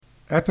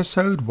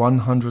Episode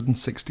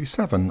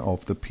 167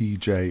 of the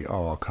PJ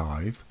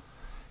Archive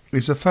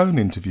is a phone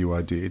interview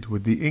I did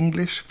with the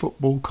English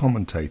football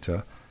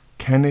commentator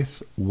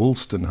Kenneth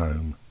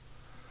Wolstenholme,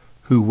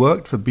 who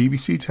worked for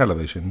BBC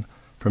Television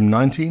from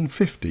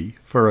 1950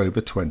 for over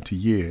 20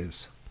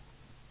 years.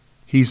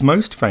 He's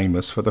most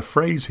famous for the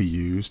phrase he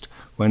used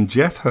when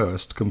Geoff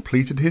Hurst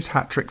completed his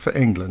hat-trick for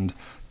England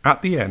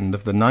at the end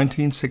of the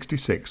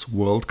 1966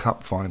 World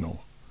Cup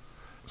final.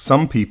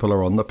 Some people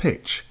are on the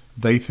pitch.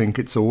 They think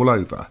it's all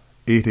over.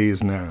 It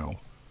is now.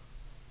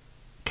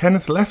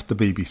 Kenneth left the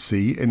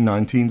BBC in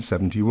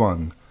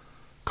 1971,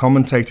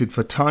 commentated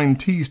for Tyne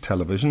Tees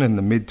Television in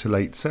the mid to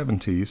late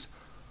 70s,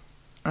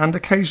 and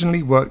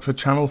occasionally worked for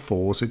Channel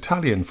 4's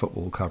Italian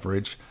football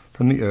coverage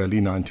from the early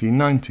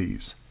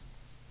 1990s.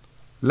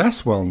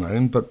 Less well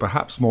known, but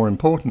perhaps more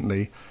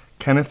importantly,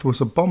 Kenneth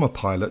was a bomber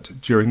pilot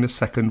during the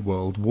Second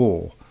World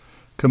War,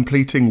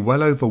 completing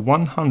well over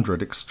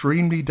 100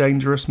 extremely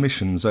dangerous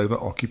missions over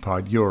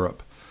occupied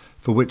Europe,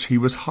 for which he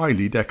was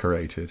highly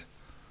decorated.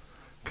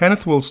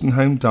 Kenneth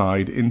Wolstenholme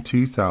died in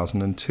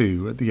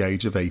 2002 at the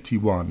age of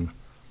 81.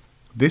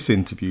 This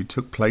interview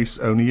took place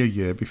only a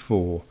year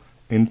before,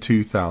 in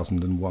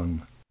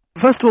 2001.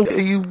 First of all, are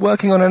you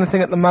working on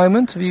anything at the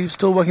moment? Are you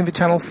still working for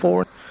Channel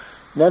 4?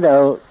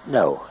 No,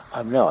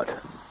 I'm not,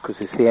 because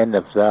it's the end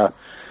of the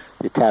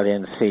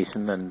Italian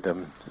season,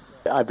 and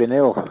I've been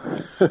ill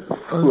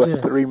for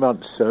 3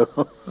 months, so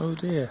Oh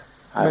dear.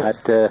 I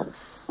had a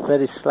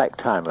very slack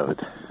time of it.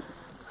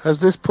 Has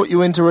this put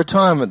you into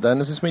retirement then?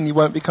 Does this mean you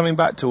won't be coming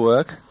back to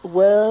work?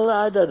 Well,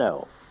 I don't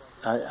know.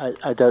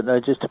 I don't know.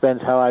 It just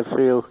depends how I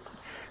feel.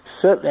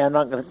 Certainly I'm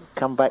not going to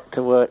come back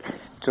to work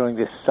during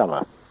this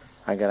summer.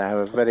 I'm going to have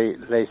a very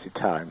lazy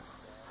time.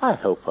 I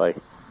hope I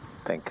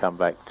then come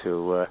back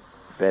to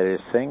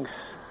various things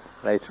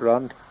later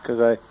on, because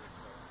I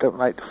don't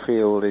like to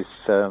feel this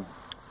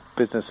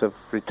business of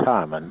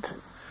retirement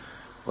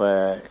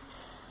where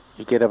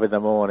you get up in the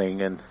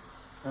morning and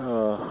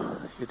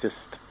you just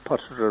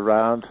potter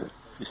around,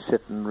 you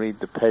sit and read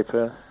the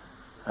paper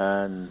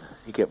and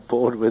you get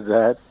bored with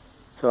that.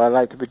 So I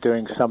like to be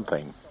doing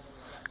something.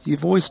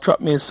 You've always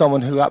struck me as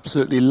someone who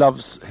absolutely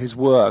loves his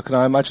work, and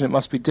I imagine it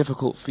must be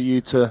difficult for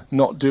you to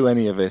not do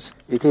any of it.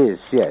 It is,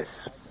 yes.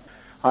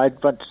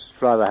 I'd much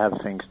rather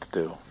have things to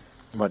do.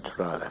 Much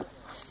rather.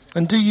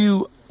 And do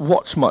you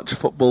watch much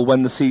football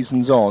when the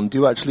season's on? Do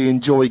you actually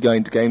enjoy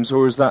going to games,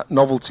 or is that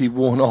novelty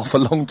worn off a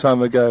long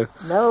time ago?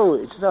 No,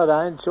 it's not.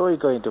 I enjoy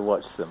going to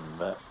watch them.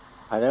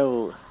 I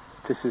know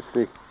this is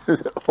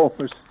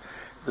almost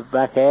the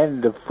back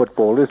end of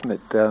football, isn't it,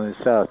 down in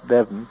South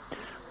Devon?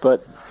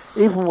 But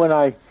even when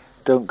I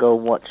don't go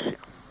and watch,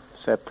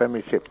 say, a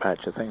Premiership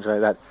match or things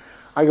like that,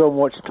 I go and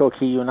watch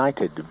Torquay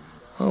United.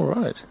 Oh,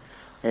 right.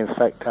 In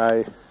fact,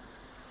 I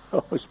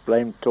always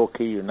blamed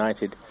Torquay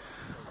United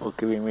for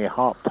giving me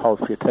heart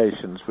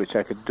palpitations, which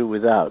I could do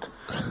without.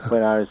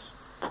 When I was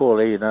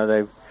poorly,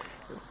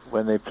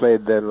 when they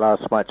played their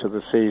last match of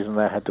the season,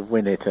 they had to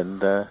win it,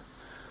 and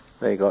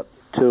they got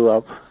 2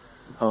 up.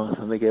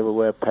 And they gave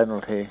away a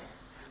penalty.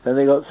 Then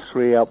they got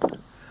 3 up.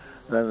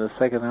 Then the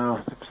second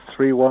half,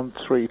 3-1,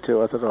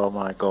 3-2. I thought, oh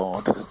my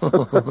God.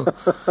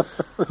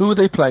 Who were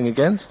they playing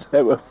against?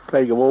 They were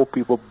playing, of all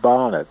people,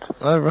 Barnet.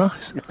 Oh,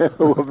 right.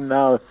 Who have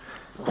now,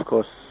 of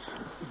course,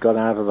 gone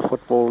out of the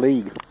Football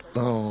League.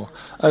 Oh.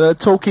 And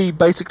Torquay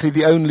basically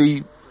the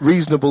only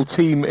reasonable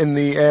team in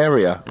the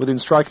area, within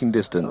striking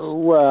distance?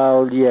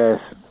 Well, yes.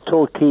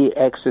 Torquay,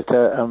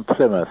 Exeter and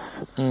Plymouth.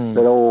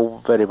 They're all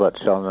very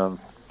much on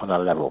a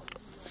level.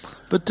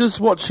 But does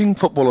watching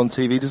football on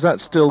TV, does that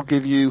still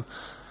give you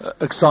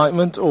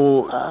excitement,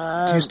 or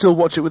do you still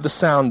watch it with the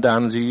sound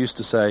down, as you used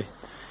to say?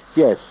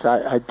 Yes,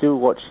 I do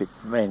watch it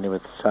mainly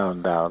with the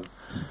sound down.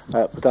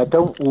 But I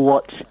don't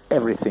watch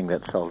everything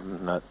that's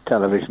on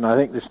television. I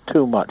think there's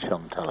too much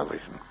on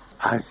television.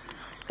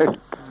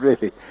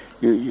 Really,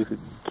 you could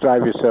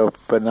drive yourself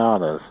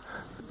bananas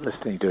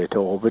listening to it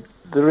all. But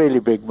the really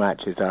big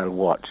matches I'll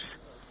watch.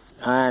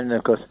 And,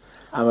 of course,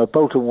 I'm a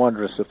Bolton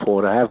Wanderers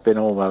supporter. I have been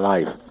all my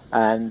life.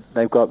 And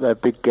they've got their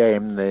big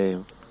game,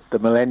 the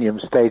Millennium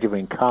Stadium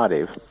in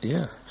Cardiff.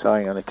 Yeah. So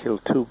I'm going to kill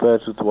 2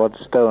 birds with 1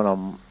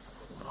 stone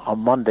on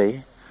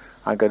Monday.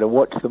 I'm going to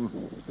watch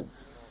them,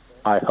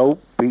 I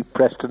hope, beat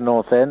Preston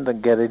North End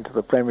and get into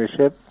the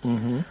Premiership.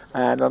 Mm-hmm.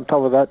 And on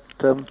top of that,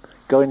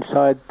 go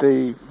inside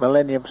the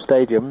Millennium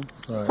Stadium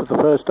for the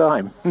first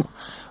time.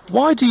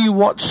 Why do you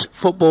watch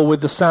football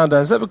with the sound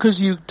down? Is that because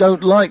you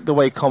don't like the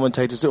way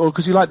commentators do, or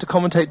because you like to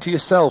commentate to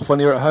yourself when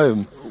you're at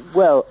home?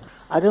 Well,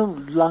 I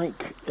don't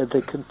like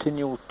the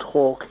continual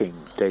talking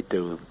they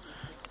do,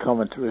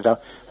 commentators.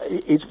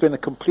 It's been a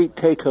complete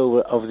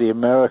takeover of the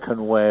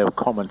American way of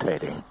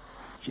commentating.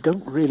 You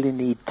don't really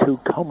need 2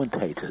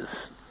 commentators.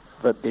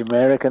 But the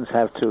Americans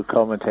have 2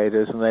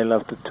 commentators, and they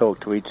love to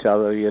talk to each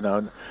other,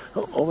 and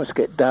almost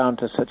get down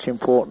to such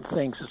important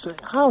things as,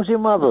 how's your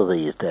mother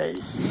these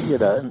days?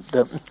 And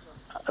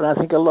I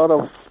think a lot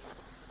of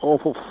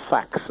awful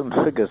facts and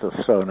figures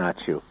are thrown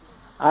at you.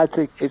 I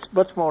think it's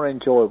much more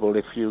enjoyable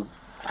if you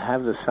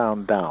have the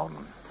sound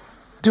down.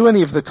 Do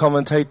any of the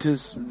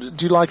commentators,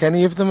 do you like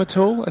any of them at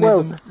all? Any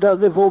of them? No,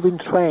 they've all been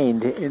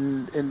trained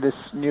in this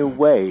new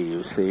way,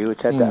 you see,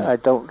 which I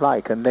don't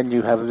like. And then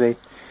you have the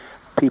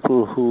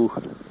people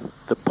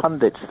the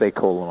pundits they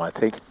call them, I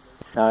think.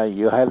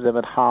 You have them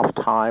at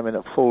half-time and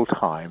at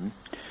full-time.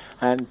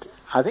 And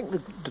I think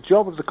the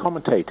job of the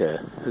commentator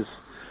has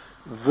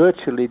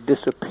virtually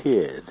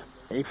disappeared.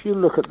 If you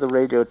look at the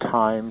Radio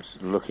Times,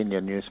 look in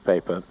your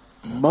newspaper,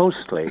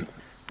 mostly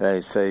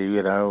they say,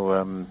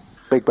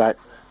 big back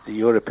the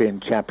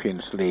European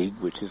Champions League,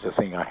 which is a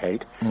thing I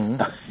hate.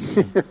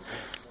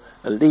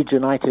 Leeds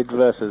United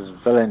versus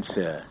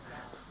Valencia.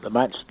 The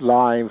match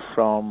live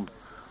from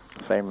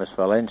famous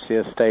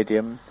Valencia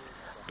Stadium,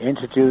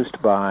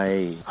 introduced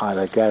by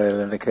either Gary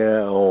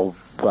Lineker or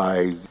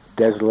by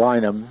Des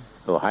Lynam,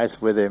 who has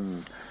with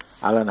him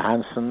Alan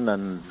Hansen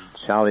and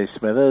Charlie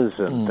Smithers,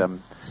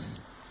 and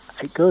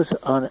it goes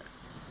on,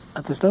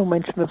 and there's no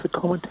mention of the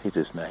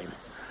commentator's name.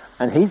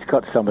 And he's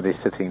got somebody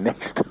sitting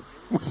next to him,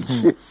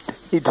 which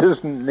he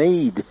doesn't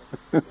need.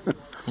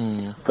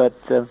 But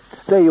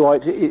there you are.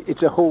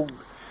 It's the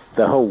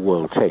whole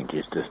world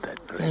changes, doesn't it?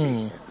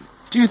 Really?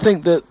 Do you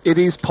think that it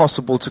is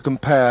possible to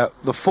compare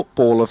the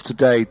football of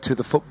today to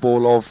the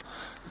football of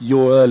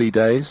your early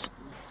days?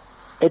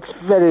 It's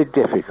very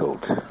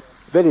difficult,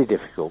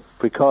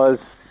 because,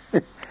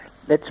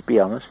 let's be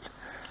honest,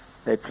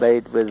 they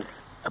played with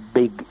a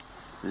big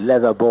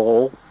leather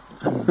ball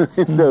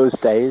in those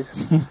days,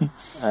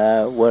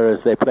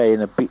 whereas they play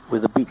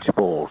with a beach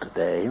ball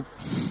today.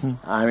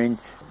 I mean,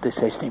 they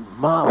say it's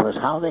marvellous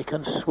how they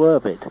can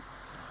swerve it.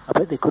 I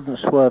bet they couldn't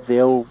swerve the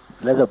old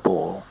leather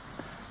ball.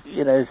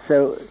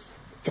 So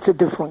it's a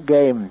different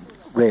game,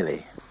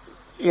 really.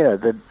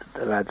 The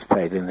lads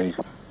played in these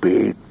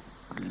big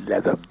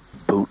leather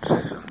boots,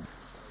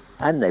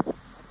 and they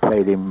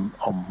played him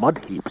on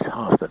mud heaps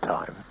half the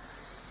time.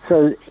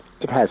 So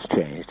it has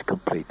changed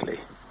completely.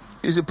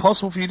 Is it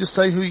possible for you to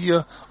say who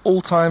your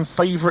all-time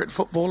favourite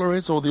footballer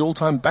is, or the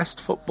all-time best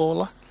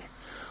footballer?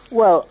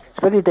 Well, it's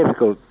very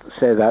difficult to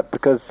say that,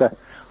 because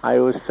I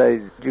always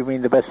say, do you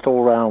mean the best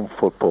all-round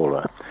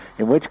footballer?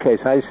 In which case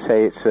I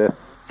say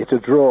it's a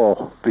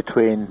draw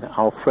between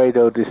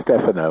Alfredo Di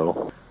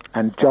Stefano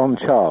and John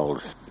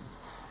Charles.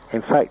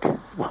 In fact,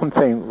 one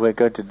thing we're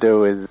going to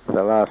do is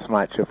the last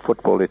match of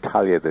Football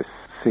Italia this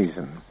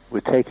season.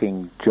 We're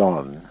taking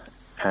John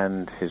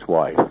and his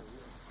wife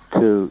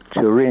to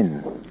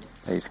Turin.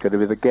 He's going to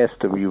be the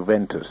guest of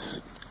Juventus,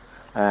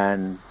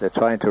 and they're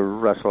trying to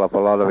rustle up a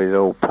lot of his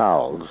old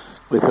pals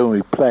with whom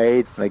he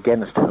played and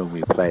against whom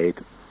he played.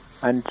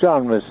 And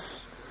John was,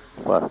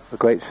 a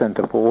great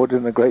centre forward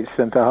and a great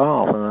centre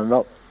half, and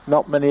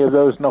not many of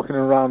those knocking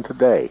around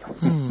today.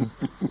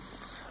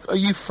 Are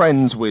you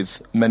friends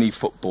with many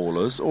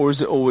footballers, or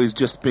has it always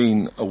just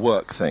been a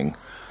work thing?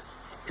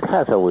 It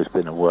has always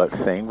been a work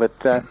thing, but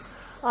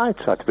I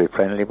try to be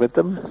friendly with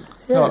them.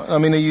 Yes. No, I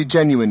mean, are you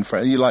genuine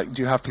friends?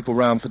 Do you have people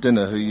round for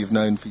dinner who you've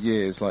known for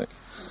years, like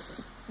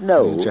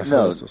Jeff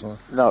Hurst or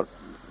something?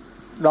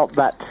 Not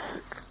that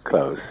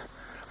close.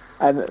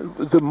 And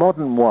the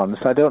modern ones,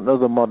 I don't know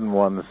the modern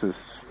ones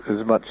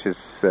as much as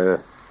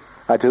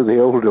I do the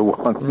older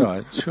ones.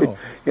 Right, sure.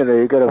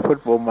 You go to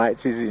football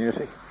matches and you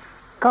think,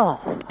 God,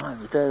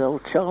 I'm dead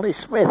old Charlie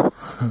Smith.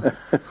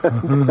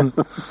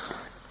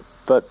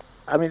 But,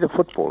 I mean, the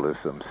footballers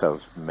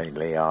themselves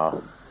mainly are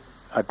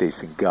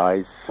decent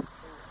guys.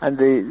 And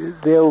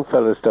the old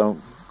fellas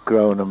don't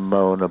groan and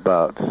moan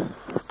about,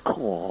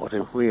 God,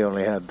 if we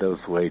only had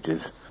those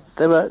wages.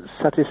 They were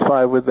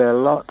satisfied with their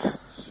lot.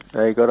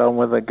 They got on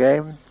with the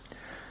game.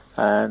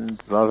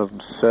 And a lot of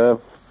them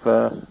serve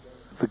the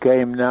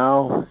game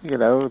now,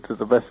 to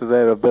the best of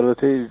their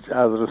abilities,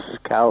 either as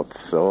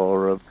scouts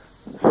or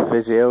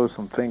physios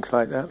and things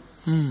like that.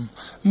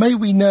 May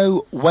we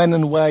know when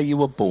and where you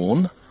were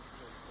born?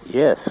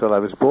 Yes, well, I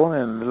was born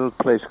in a little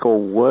place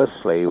called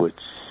Worsley, which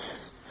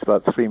is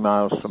about 3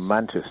 miles from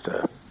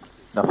Manchester.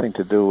 Nothing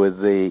to do with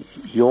the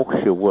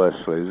Yorkshire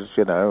Worsleys,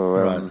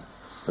 Right.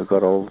 who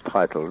got all the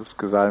titles,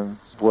 because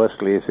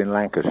Worsley is in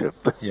Lancashire.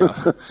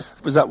 Yeah.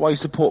 Was that why you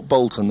support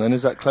Bolton, then?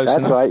 Is that close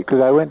enough? That's right,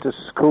 because I went to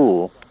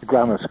school,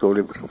 grammar school,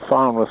 it was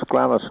Farnworth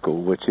Grammar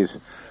School, which is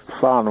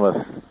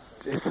Farnworth,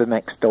 it's the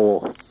next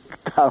door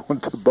town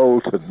to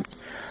Bolton.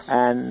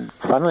 And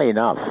funnily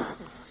enough,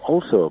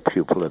 also a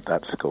pupil at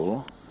that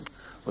school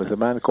was a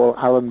man called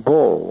Alan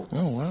Ball.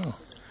 Oh, wow.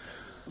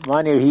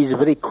 Mind you, he's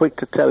very quick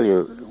to tell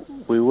you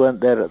we weren't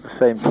there at the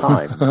same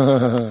time.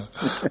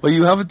 Well,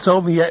 you haven't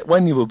told me yet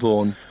when you were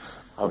born.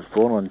 I was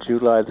born on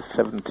July the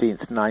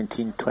 17th,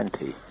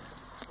 1920.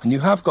 And you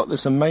have got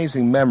this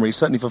amazing memory,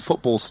 certainly for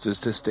football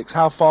statistics.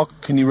 How far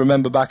can you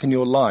remember back in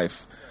your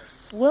life?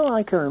 Well,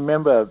 I can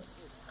remember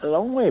a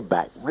long way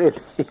back,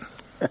 really.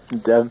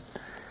 And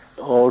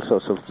all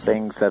sorts of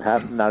things that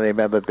happened. I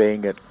remember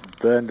being at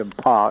Burndon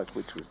Park,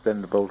 which was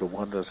then the Bolton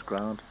Wanderers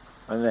ground,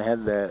 and they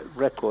had their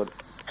record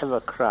ever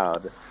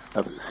crowd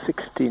of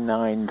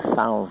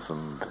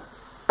 69,000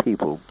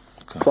 people,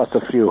 plus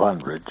a few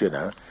hundred,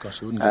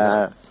 Gosh, you wouldn't get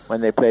that.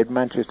 when they played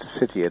Manchester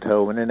City at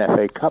home in an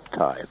FA Cup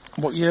tie.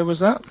 What year was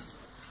that?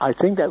 I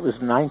think that was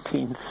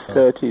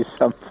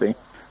 1930-something,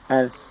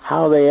 and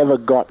how they ever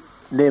got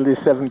nearly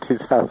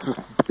 70,000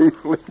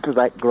 people into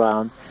that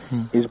ground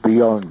is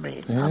beyond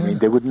me. Yeah. I mean,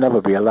 they would never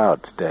be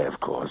allowed today, of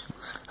course.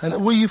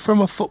 And were you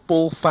from a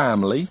football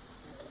family?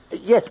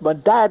 Yes, my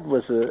dad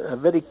was a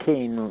very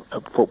keen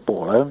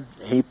footballer.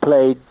 He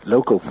played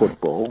local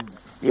football.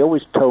 He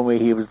always told me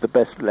he was the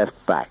best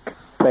left back,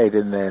 played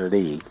in their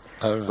league.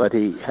 Oh, right. But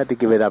he had to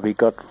give it up. He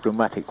got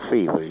rheumatic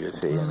fever, you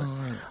see.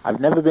 Right. I've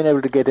never been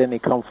able to get any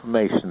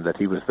confirmation that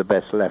he was the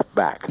best left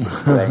back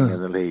playing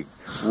in the league.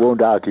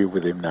 Won't argue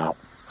with him now.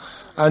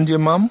 And your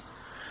mum?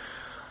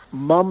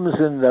 Mums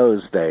in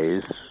those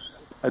days,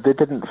 they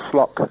didn't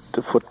flock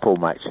to football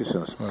matches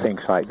and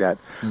things like that.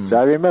 So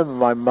I remember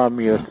my mum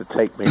used to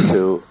take me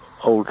to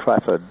Old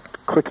Trafford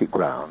cricket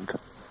ground.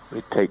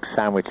 We'd take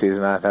sandwiches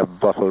and I'd have a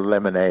bottle of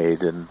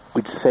lemonade and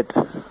we'd sit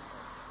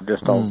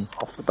just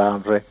off the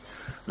boundary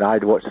and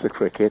I'd watch the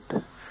cricket.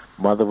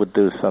 Mother would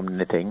do some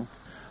knitting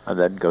and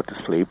then go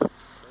to sleep.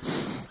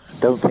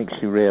 Don't think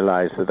she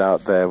realised that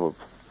out there were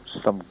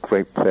some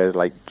great players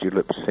like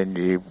Julep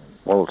Sinji,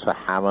 Walter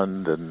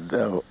Hammond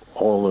and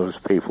all those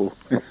people.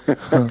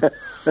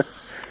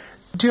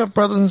 Do you have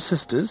brothers and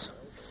sisters?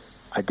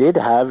 I did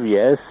have,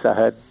 yes. I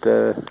had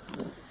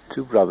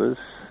 2 brothers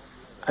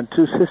and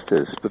 2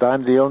 sisters, but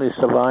I'm the only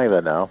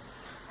survivor now.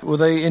 Were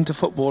they into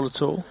football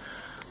at all?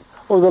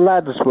 Well, the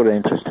lads were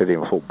interested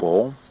in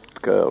football. The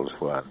girls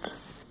weren't.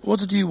 What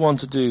did you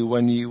want to do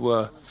when you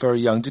were very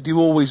young? Did you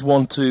always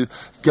want to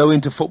go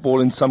into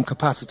football in some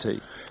capacity?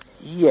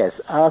 Yes,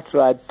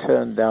 after I'd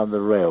turned down the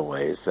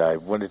railways, I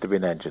wanted to be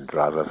an engine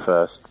driver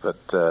first, but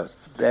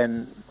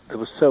then there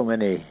were so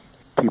many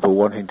people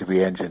wanting to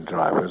be engine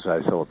drivers,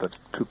 I thought that's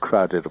too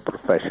crowded a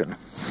profession.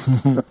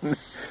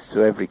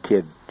 So every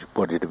kid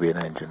wanted to be an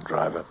engine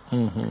driver.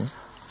 Mm-hmm.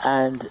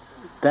 And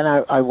then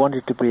I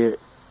wanted to be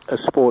a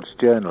sports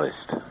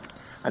journalist.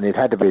 And it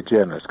had to be a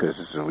journalist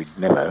because we'd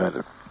never heard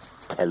of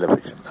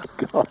television.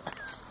 God.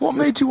 What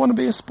made you want to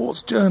be a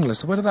sports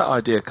journalist? Where did that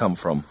idea come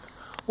from?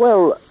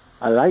 Well,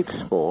 I liked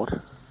sport,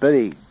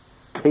 very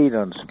keen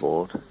on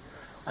sport,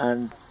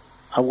 and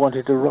I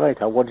wanted to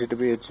write. I wanted to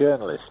be a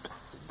journalist.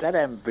 That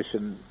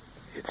ambition,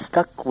 it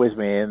stuck with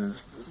me in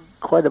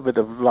quite a bit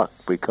of luck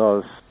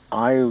because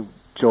I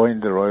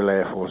joined the Royal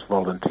Air Force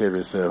Volunteer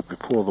Reserve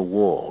before the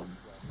war.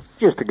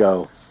 Used to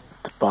go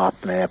to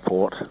Barton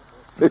Airport.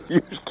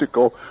 Used to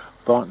go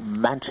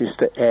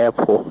Manchester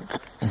Airport.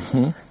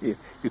 Mm-hmm.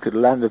 You could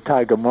land the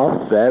Tiger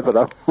Moth there, but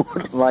I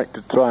wouldn't like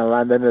to try and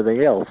land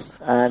anything else.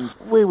 And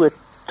we were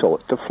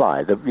taught to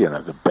fly, the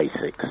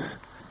basics.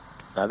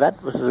 Now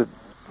that was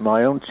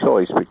my own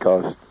choice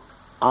because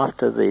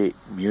after the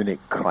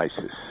Munich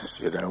crisis,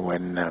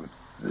 when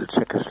the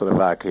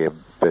Czechoslovakia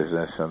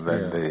business and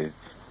then the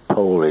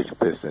Polish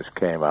business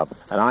came up,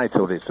 and I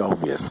thought it's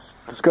obvious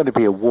there's going to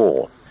be a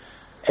war.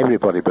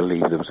 Everybody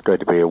believed there was going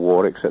to be a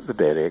war except the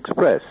Daily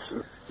Express,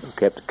 who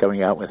kept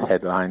coming out with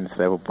headlines,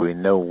 there will be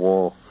no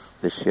war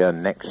this year,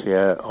 next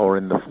year, or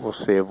in the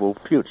foreseeable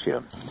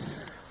future.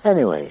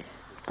 Anyway,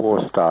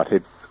 war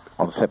started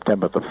on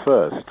September the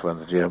 1st when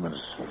the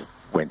Germans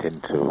went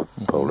into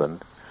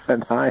Poland,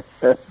 and I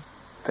heard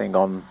a thing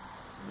on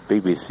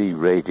BBC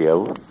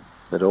radio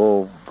that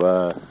all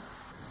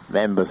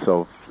members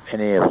of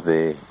any of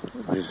the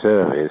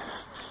reservists,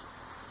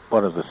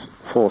 one of the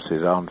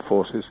armed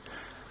forces,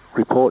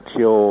 report to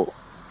your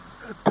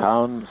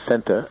town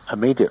centre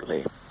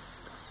immediately.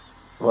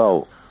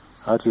 Well,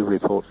 how do you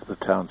report to the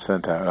town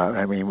centre?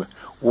 I mean,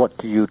 what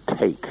do you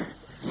take?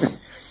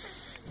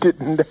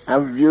 Didn't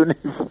have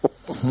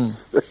uniforms.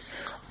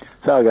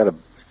 So I got a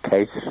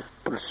case,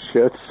 put a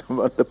shirt, some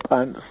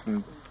underpants,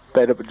 and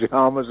better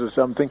pajamas or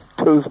something,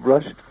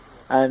 toothbrush,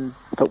 and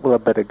thought, well,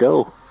 I'd better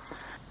go.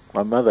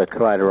 My mother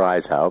cried her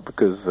eyes out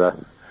because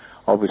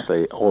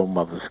obviously all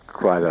mothers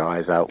cry their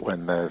eyes out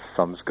when their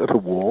sons go to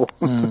war.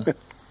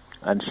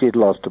 And she'd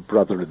lost a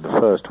brother in the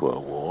First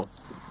World War.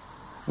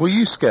 Were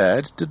you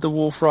scared? Did the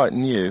war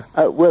frighten you?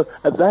 Well,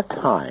 at that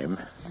time,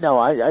 no,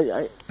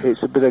 I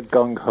it's a bit of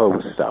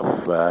gung-ho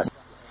stuff.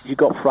 You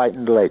got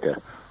frightened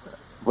later.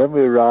 When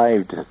we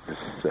arrived at this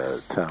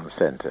town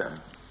centre,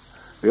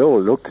 we all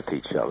looked at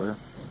each other.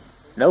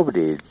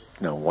 Nobody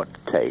knew what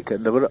to take,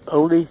 and there were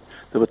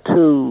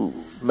 2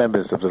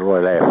 members of the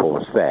Royal Air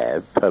Force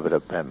there,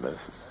 permanent members.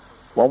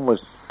 One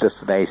was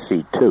just an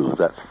AC-2,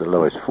 that's the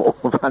lowest form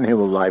of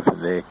animal life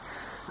in the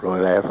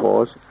Royal Air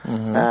Force,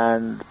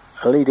 and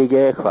a leading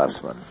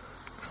aircraftsman.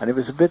 And it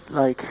was a bit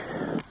like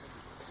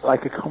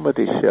a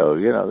comedy show,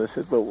 They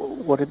said, well,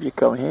 what have you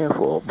come here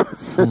for?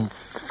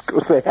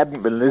 Because they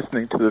hadn't been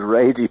listening to the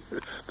radio,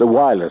 the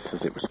wireless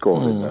as it was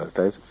called in those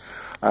days.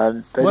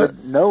 And they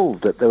didn't know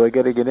that they were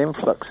getting an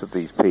influx of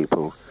these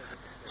people.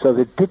 So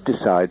they did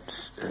decide,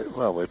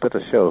 well, we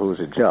better show who's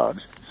in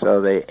charge. So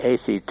the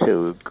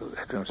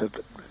AC-2 said,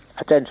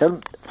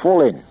 attention, fall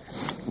in.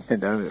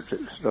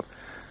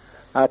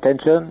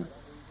 Attention,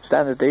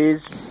 stand at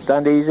ease,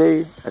 stand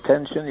easy,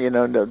 attention,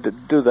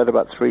 do that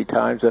about 3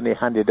 times. Then he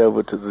handed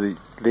over to the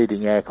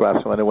leading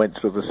aircraftsman who went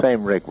through the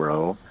same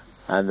rigmarole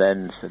and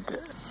then said,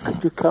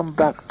 could you come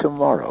back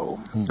tomorrow?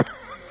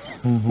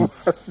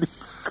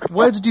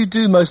 Where did you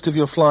do most of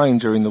your flying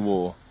during the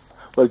war?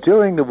 Well,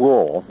 during the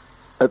war,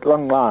 at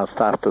long last,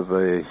 after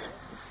they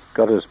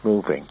got us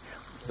moving,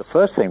 the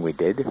first thing we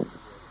did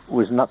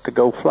was not to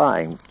go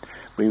flying.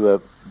 We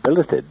were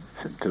billeted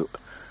to,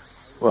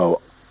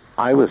 well,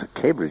 I was at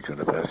Cambridge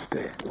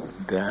University.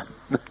 And,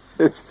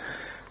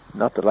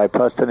 not that I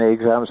passed any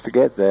exams to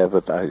get there,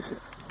 but I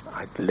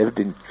lived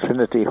in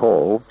Trinity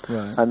Hall,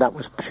 right. And that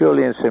was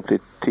purely and simply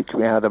to teach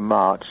me how to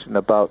march and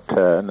about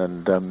turn,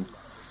 and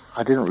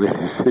I didn't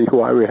really see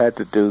why we had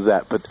to do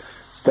that, but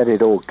then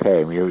it all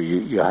came.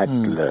 You had to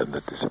learn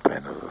the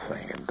discipline of the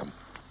thing. And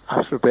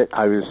after a bit,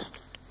 I was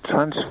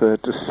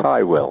transferred to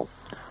Sywell,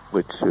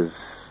 which was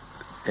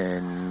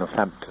in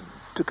Northampton,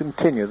 to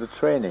continue the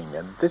training.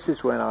 And this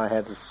is when I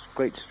had a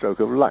great stroke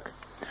of luck,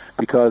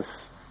 because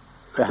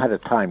they had a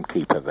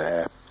timekeeper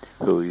there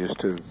who used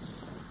to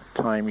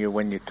time you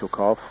when you took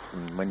off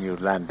and when you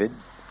landed.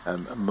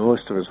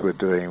 Most of us were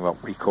doing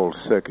what we call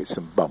circuits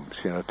and bumps,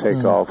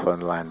 take off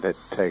and land it,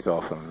 take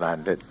off and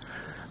land it.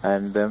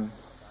 And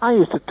I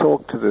used to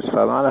talk to this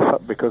fellow,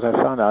 because I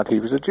found out he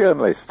was a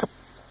journalist.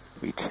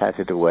 We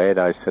chatted away, and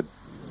I said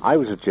I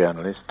was a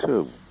journalist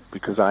too,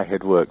 because I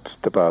had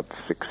worked about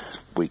 6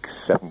 weeks,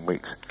 7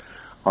 weeks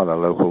on a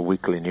local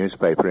weekly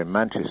newspaper in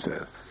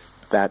Manchester.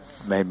 That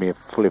made me a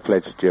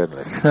fully-fledged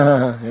journalist.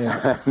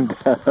 Yeah. And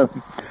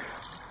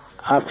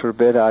after a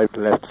bit, I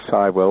left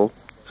Sywell,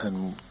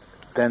 and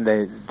then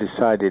they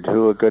decided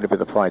who were going to be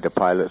the fighter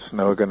pilots and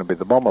who were going to be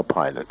the bomber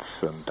pilots.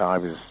 And I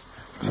was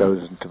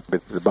chosen to be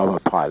the bomber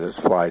pilots,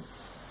 fly,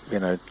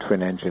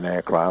 twin-engine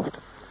aircraft.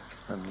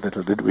 And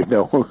little did we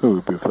know we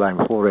would be flying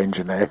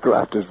 4-engine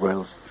aircraft as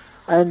well.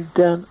 And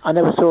I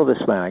never saw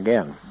this man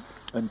again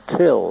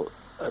until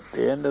at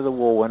the end of the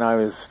war, when I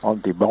was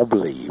on demob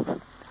leave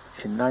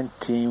in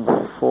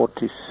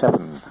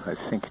 1947, I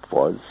think it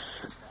was.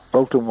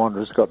 Bolton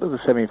Wanderers got to the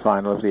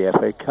semi-final of the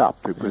FA Cup.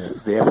 It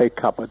was the FA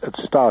Cup had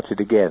started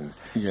again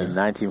in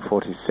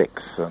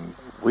 1946, and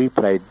we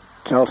played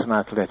Charlton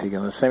Athletic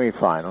in the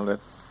semi-final at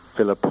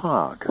Villa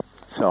Park.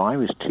 So I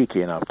was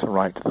cheeky enough to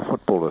write to the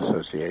Football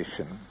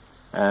Association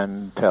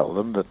and tell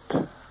them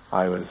that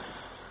I was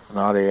an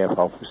RAF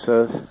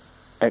officer,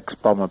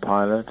 ex-bomber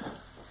pilot,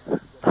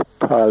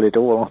 piled it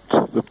all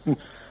onto them,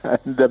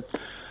 and a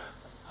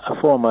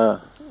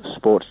former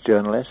sports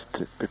journalist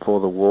before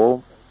the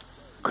war.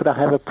 Could I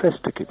have a press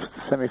ticket for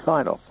the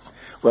semi-final?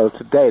 Well,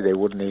 today they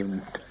wouldn't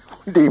even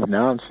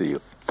answer you.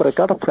 But I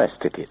got a press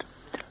ticket,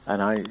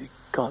 and I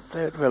got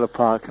there at Villa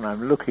Park, and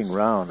I'm looking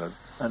round,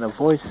 and a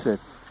voice said,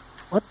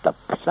 "What the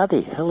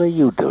bloody hell are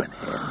you doing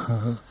here?"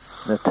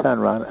 And I turned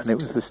around, and it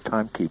was this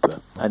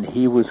timekeeper, and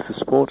he was the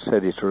sports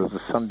editor of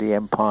the Sunday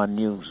Empire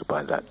News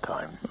by that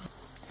time.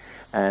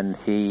 And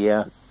he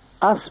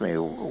asked me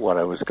what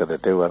I was going to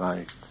do when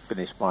I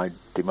finished my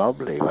demob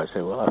leave. I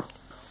said, "Well, I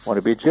want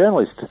to be a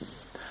journalist."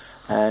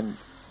 And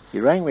he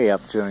rang me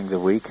up during the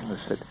week and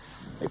said,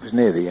 it was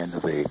near the end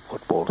of the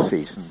football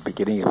season,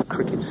 beginning of the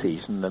cricket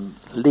season, and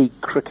league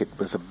cricket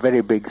was a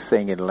very big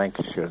thing in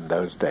Lancashire in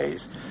those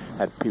days.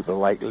 Had people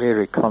like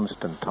Leary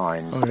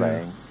Constantine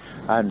playing,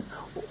 and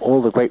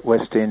all the great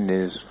West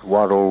Indies,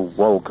 Worrell,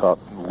 Walcott,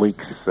 and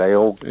Weeks, they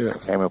all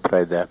came and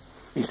played there.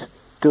 He said,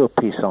 do a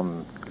piece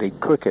on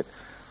league cricket.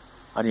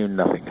 I knew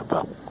nothing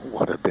about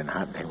what had been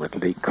happening with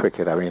league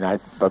cricket. I mean, I'd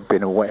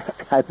been away.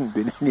 I hadn't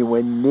been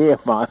anywhere near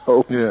my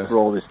home for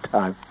all this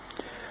time.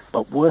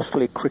 But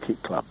Worsley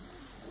Cricket Club,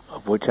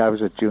 of which I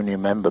was a junior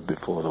member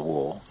before the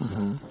war,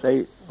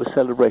 they were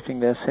celebrating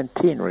their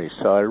centenary.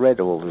 So I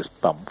read all this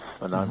bump,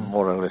 and I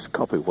more or less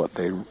copied what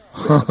they read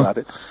about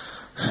it,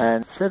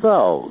 and said,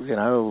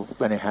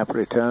 many happy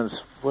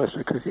returns,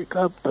 Worsley Cricket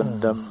Club,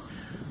 and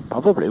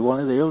probably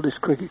one of the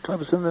oldest cricket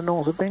clubs in the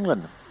north of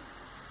England.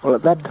 Well,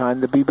 at that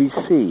time, the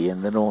BBC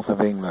in the north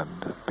of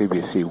England,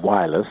 BBC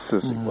Wireless,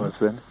 as it was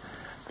then,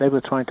 they were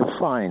trying to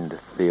find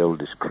the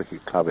oldest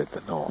cricket club in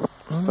the north.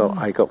 So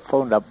I got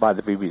phoned up by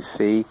the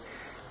BBC,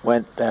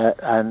 went there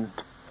and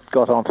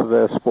got onto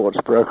their sports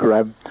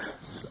programme,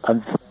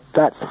 and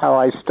that's how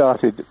I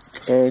started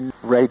in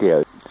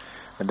radio.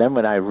 And then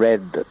when I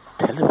read that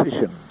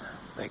television,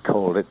 they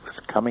called it, was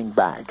coming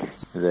back,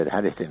 they'd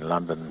had it in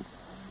London,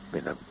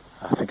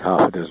 I think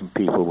half a dozen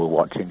people were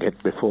watching it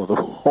before the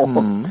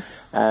war.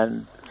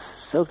 And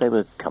so they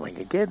were coming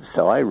again.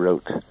 So I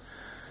wrote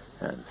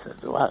and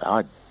said, well,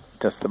 I'm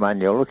just the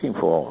man you're looking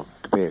for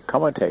to be a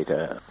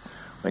commentator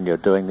when you're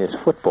doing this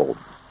football.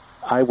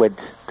 I went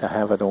to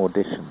have an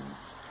audition,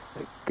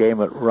 a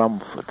game at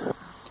Romford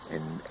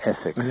in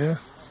Essex.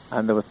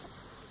 And there were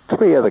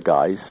 3 other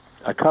guys.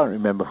 I can't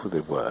remember who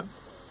they were.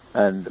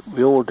 And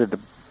we all did a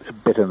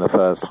bit in the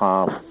first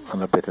half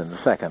and a bit in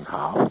the second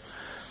half.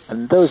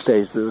 And in those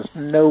days, there was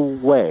no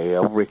way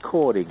of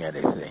recording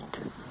anything.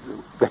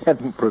 They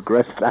hadn't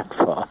progressed that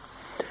far.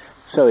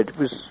 So it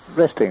was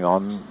resting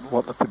on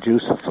what the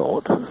producer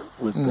thought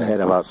was the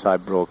head of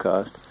outside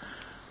broadcast.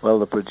 Well,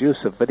 the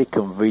producer very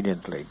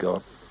conveniently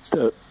got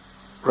to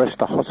rest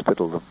a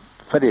hospital the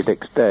very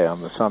next day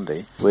on the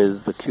Sunday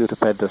with acute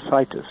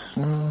appendicitis.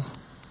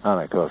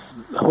 And of course,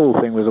 the whole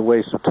thing was a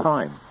waste of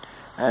time.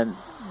 And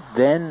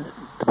then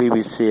the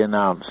BBC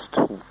announced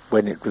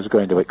when it was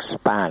going to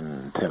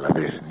expand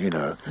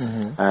television,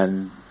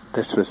 and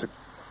this was a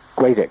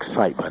great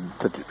excitement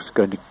that it was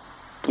going to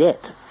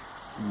get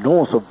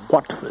north of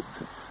Watford,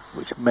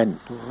 which meant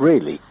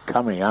really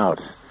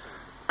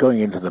going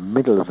into the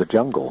middle of the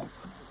jungle,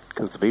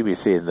 because the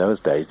BBC in those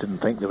days didn't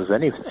think there was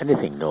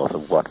anything north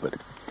of Watford.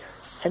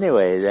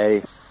 Anyway,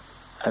 they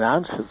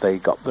announced that they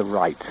got the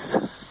rights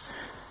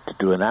to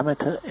do an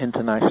amateur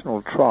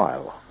international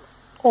trial,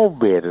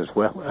 albeit as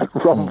well at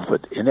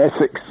Romford in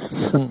Essex,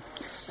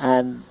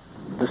 and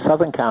the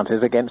southern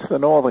counties against the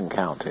northern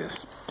counties.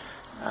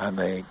 And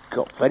they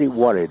got very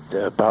worried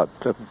about,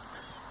 you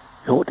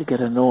ought to get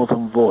a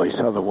northern voice,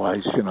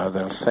 otherwise,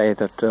 they'll say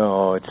that,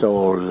 oh, it's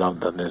all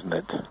London, isn't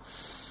it?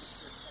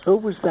 Who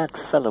was that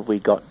fella we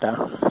got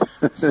down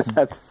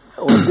that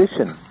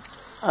audition?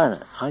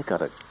 And I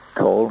got a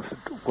call,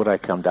 would I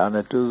come down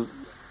and do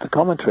the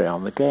commentary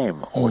on the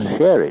game or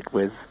share it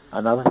with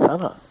another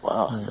fella?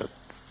 Well, I said,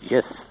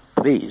 yes,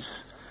 please.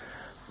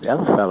 The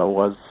other fellow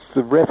was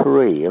the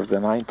referee of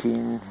the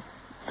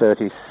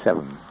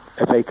 1937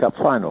 FA Cup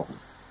final.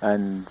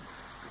 And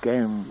the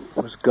game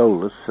was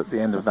goalless at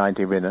the end of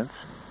 90 minutes.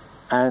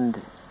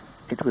 And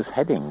it was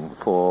heading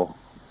for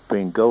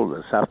being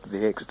goalless after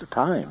the extra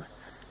time,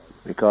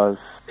 because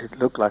it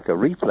looked like a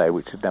replay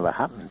which had never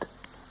happened.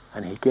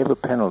 And he gave a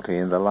penalty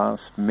in the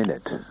last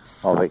minute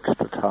of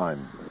extra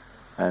time.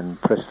 And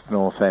Preston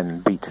North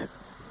End beat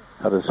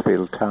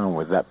Huddersfield Town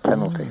with that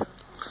penalty.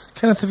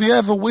 Kenneth, have you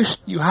ever wished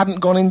you hadn't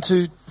gone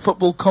into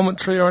football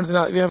commentary or anything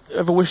like that? Have you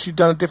ever wished you'd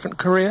done a different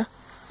career?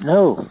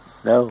 No.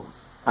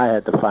 I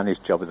had the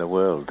funniest job in the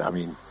world. I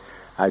mean,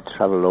 I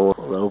travelled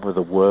all over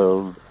the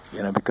world,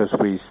 because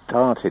we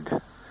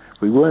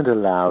weren't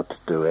allowed to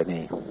do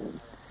any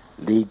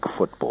league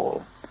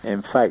football.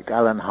 In fact,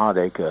 Alan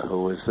Hardacre,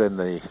 who was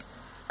then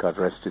God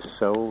rest his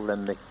soul,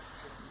 and the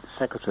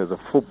secretary of the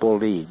Football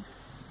League,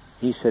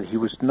 he said he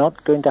was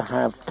not going to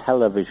have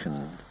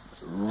television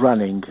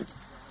running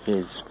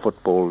his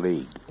football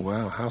league.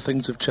 Wow, how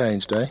things have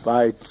changed, eh?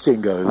 By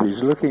jingo, he's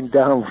looking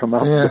down from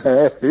up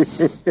there.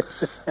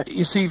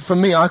 You see, for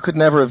me, I could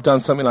never have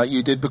done something like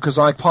you did, because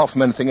apart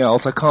from anything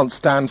else, I can't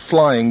stand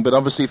flying. But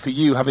obviously for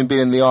you, having been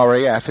in the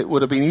RAF, it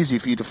would have been easy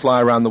for you to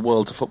fly around the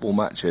world to football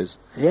matches.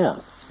 Yeah.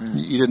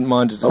 You didn't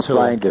mind it at all.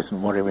 Flying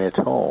doesn't worry me at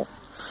all.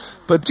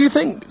 But do you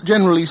think,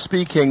 generally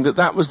speaking,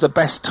 that was the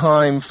best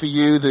time for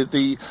you,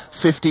 the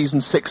 50s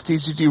and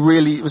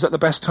 60s? Was that the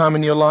best time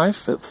in your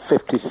life? The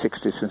 50s,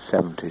 60s and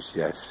 70s,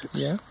 yes.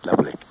 Yeah.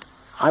 Lovely.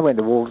 I went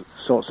to all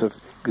sorts of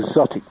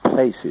exotic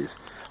places,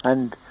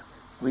 and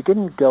we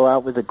didn't go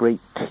out with a great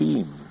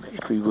team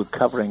if we were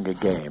covering a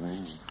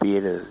game, be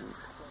it a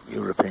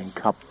European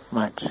Cup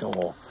match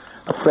or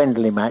a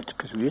friendly match,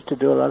 because we used to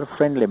do a lot of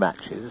friendly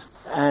matches.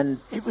 And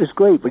it was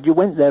great, but you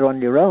went there on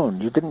your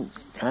own. You didn't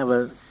have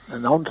an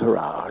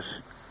entourage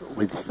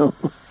with you,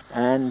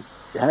 and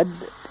you had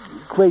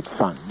great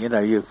fun. You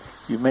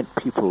met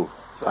people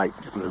like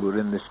people who were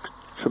in this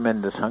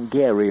tremendous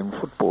Hungarian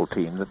football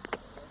team that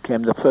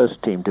became the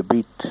first team to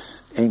beat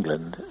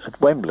England at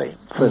Wembley,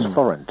 first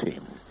foreign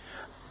team.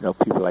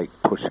 People like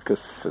Puskás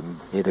and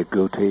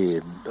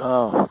Hidegkuti and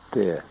oh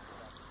dear.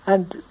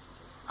 And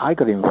I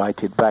got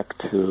invited back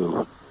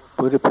to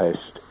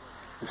Budapest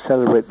to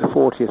celebrate the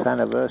 40th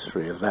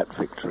anniversary of that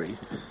victory.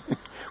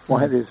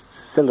 Why they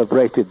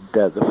celebrated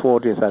the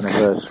 40th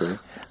anniversary,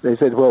 they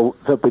said, well,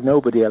 there'll be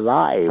nobody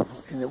alive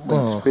in the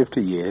next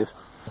 50 years.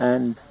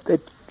 And they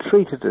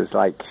treated us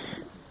like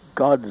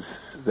gods.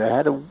 They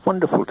had a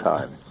wonderful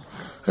time.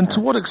 And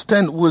to what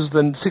extent was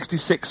the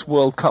 66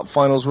 World Cup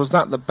finals, was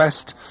that the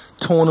best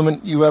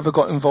tournament you ever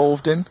got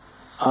involved in?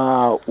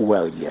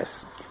 Well, yes.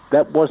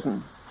 That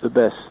wasn't the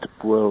best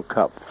World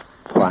Cup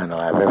final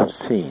I've ever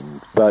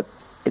seen, but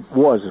it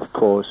was, of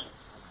course,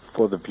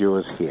 for the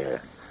viewers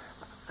here.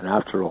 And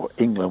after all,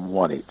 England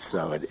won it,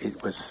 so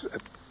it was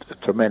a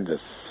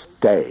tremendous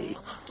day.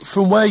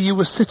 From where you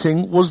were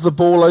sitting, was the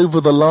ball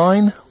over the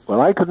line? Well,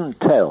 I couldn't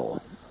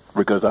tell,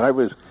 because I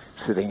was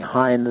sitting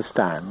high in the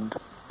stand,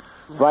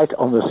 right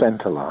on the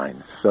centre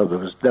line, so there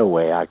was no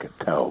way I could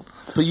tell.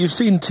 But you've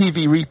seen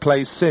TV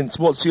replays since.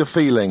 What's your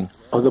feeling?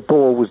 Oh, the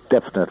ball was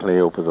definitely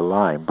over the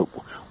line, but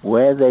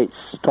where they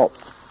stopped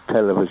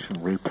television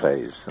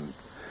replays and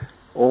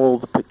all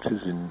the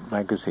pictures in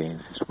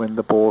magazines is when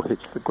the ball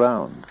hits the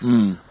ground.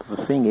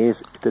 The thing is,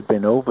 it had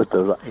been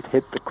it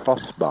hit the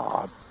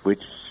crossbar,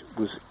 which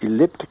was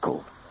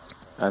elliptical,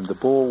 and the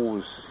ball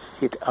was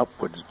hit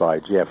upwards by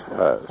Jeff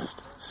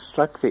Hurst,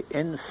 struck the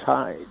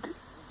inside,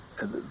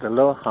 the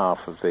lower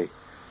half of the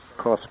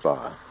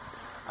crossbar,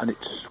 and it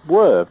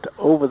swerved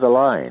over the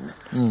line.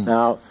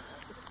 Now,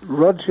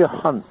 Roger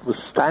Hunt was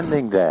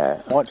standing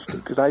there, watched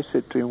it, because I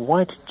said to him,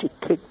 why did you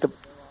kick the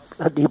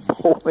bloody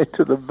ball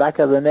into the back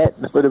of the net?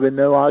 And there would have been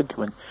no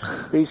argument.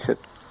 He said,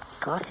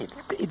 God,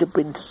 it had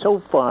been so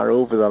far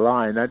over the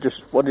line, I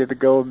just wanted to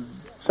go and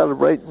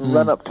celebrate and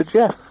run up to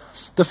Jeff.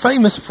 The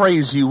famous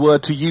phrase you were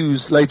to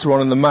use later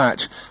on in the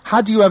match,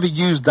 had you ever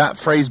used that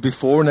phrase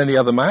before in any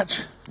other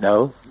match?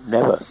 No,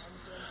 never.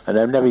 And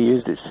I've never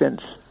used it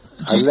since.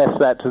 I left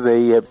that to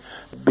the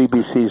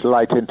BBC's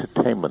light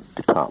entertainment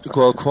department.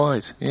 Well,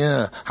 quite,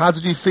 yeah. How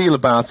did you feel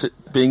about it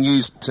being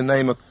used to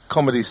name a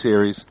comedy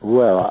series?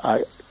 Well,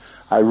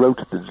 I wrote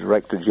to the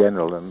Director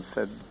General and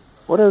said,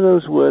 what have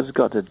those words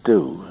got to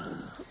do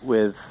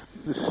with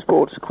the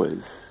sports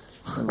quiz?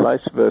 And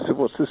vice versa,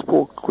 what's the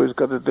sports quiz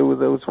got to do with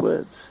those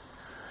words?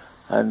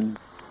 And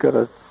got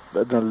an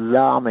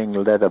alarming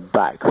letter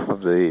back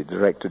from the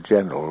Director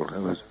General,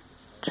 who was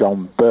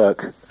John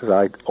Burke, as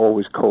I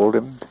always called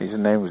him. His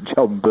name was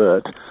John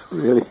Burt,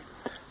 really.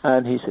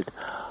 And he said,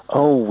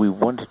 oh, we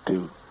wanted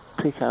to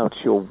pick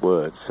out your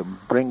words and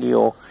bring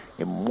your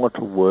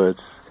immortal words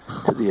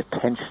to the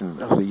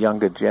attention of the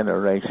younger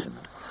generation,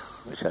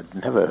 which I'd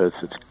never heard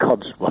such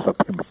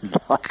codswallop in my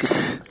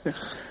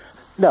life.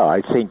 No,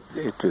 I think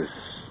it was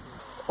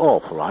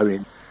awful. I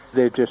mean,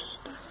 they just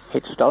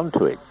hitched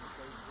onto it,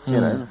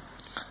 you know.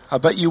 I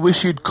bet you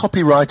wish you'd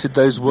copyrighted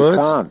those words.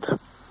 You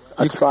can't.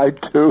 I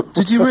tried to.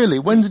 Did you really?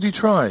 When did you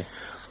try?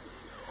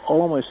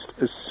 Almost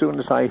as soon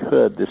as I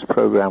heard this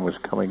program was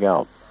coming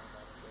out.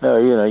 No,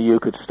 you know, you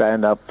could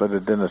stand up at a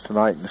dinner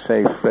tonight and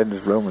say,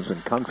 friends, Romans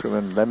and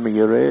countrymen, lend me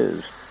your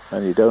ears.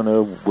 And you don't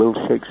know Will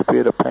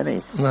Shakespeare a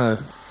penny. No.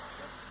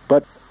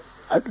 But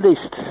at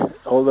least,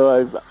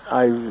 although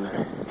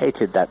I've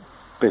hated that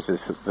business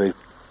that they've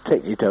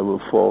taken it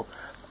over for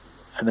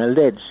an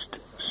alleged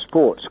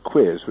sports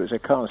quiz, which I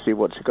can't see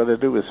what's got to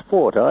do with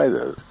sport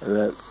either.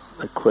 The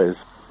quiz,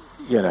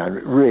 you know,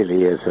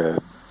 really is a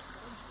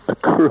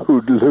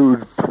crude,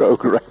 lewd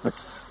program.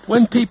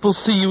 When people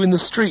see you in the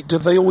street, do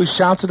they always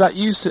shout it at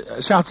you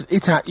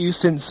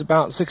since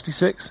about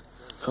 66?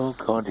 Oh,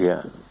 God,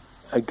 yeah.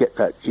 I get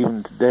that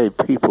even today.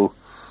 People,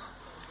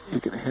 you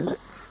can hear it.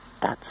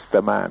 That's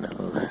the man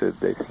who said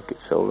they think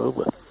it's all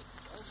over.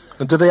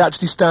 And do they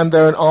actually stand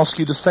there and ask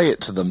you to say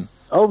it to them?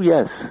 Oh,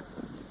 yes.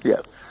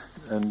 Yeah.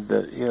 And,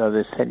 you know,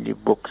 they send you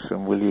books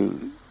and will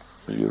you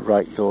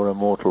write your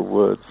immortal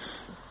words?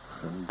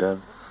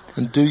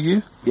 And do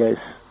you? Yes.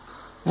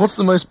 What's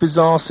the most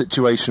bizarre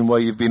situation where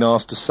you've been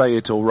asked to say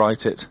it or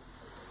write it?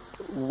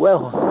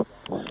 Well,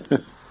 I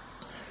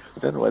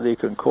don't know whether you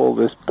can call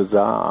this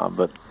bizarre,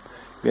 but,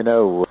 you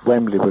know,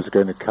 Wembley was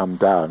going to come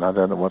down. I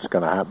don't know what's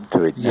going to happen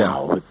to it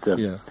now,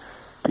 but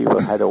people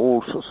had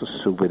all sorts of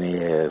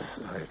souvenirs,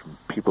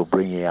 people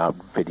bringing out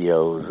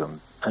videos,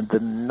 and the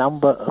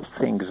number of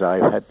things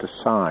I've had to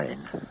sign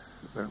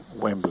at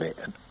Wembley,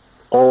 and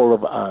all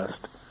of us,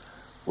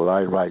 will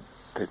I write,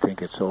 they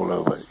think it's all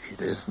over.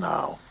 It is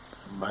now.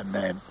 My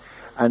name.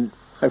 And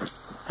I've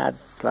had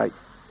like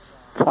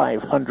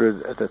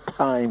 500 at a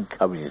time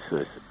coming to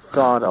this.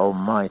 God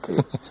almighty.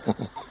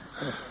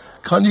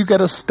 Can't you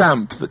get a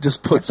stamp that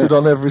just puts it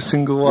on every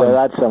single one? Well,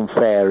 that's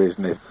unfair,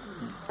 isn't it?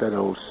 That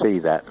all see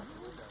that.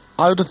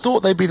 I would have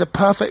thought they'd be the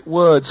perfect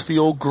words for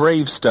your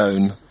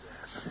gravestone.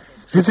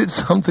 Is it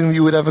something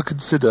you would ever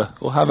consider,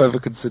 or have ever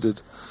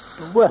considered?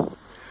 Well,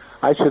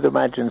 I should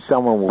imagine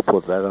someone will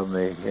put that on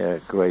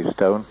the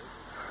gravestone.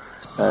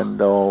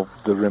 Or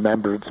the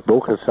remembrance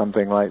book or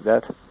something like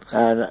that.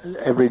 And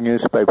every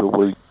newspaper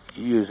will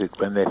use it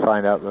when they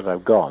find out that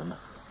I've gone,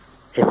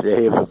 if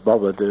they ever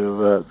bother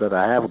to that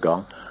I have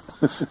gone.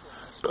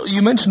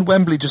 You mentioned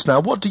Wembley just now.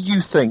 What do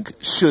you think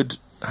should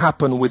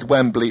happen with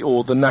Wembley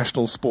or the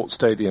National Sports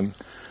Stadium?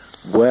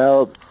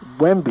 Well,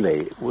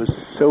 Wembley was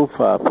so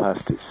far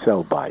past its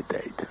sell-by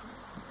date,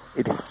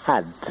 it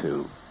had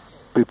to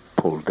be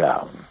pulled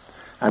down.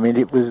 I mean,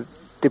 it was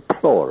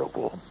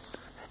deplorable.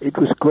 It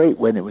was great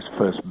when it was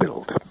first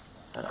built.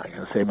 And I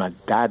can say my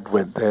dad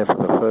went there for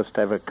the first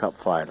ever cup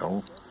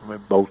final when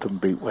Bolton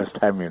beat West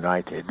Ham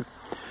United.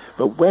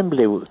 But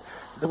Wembley,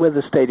 where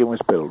the stadium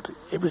was built,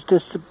 it was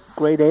just a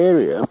great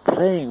area of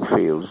playing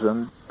fields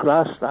and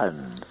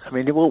grassland. I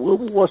mean, it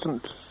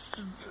wasn't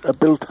a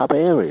built-up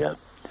area.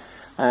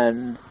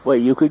 And, well,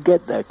 you could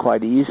get there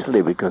quite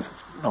easily because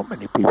not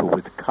many people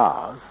with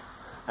cars.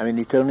 I mean,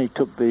 it only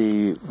took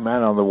the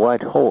man on the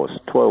white horse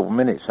 12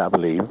 minutes, I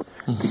believe,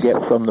 to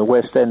get from the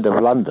West End of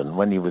London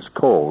when he was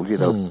called, you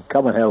know,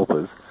 come and help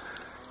us.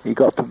 He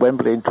got to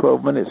Wembley in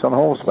 12 minutes on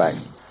horseback.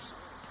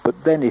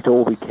 But then it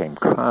all became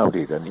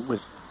crowded, and it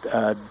was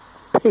a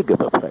pig of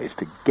a place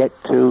to get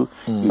to,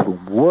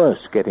 even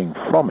worse, getting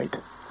from it.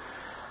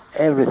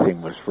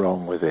 Everything was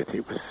wrong with it.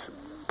 It was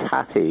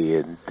catty,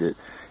 and,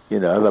 you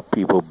know, other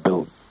people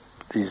built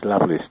these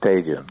lovely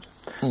stadiums.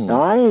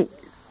 Now, I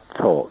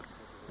thought,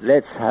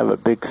 let's have a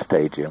big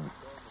stadium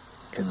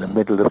in the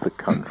middle of the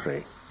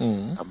country.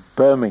 And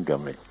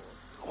Birmingham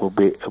will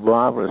be a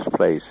marvellous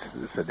place.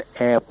 There's an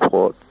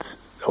airport,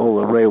 all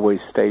the railway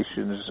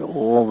stations,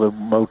 all the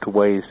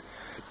motorways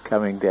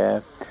coming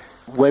there.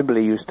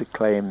 Wembley used to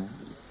claim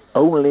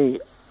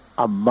only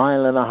a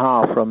mile and a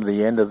half from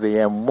the end of the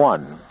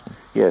M1.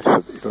 Yes,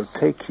 it'll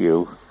take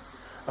you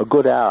a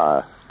good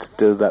hour to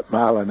do that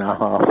mile and a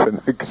half in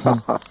the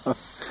car.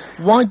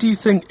 Why do you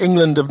think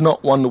England have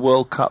not won the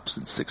World Cup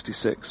since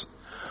 66?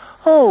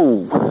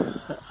 Oh,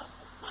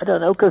 I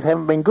don't know, because they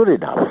haven't been good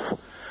enough.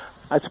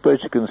 I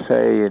suppose you can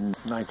say in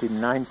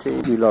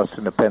 1990 we lost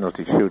in a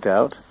penalty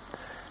shootout,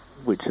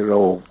 which are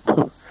all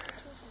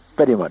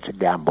very much a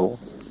gamble.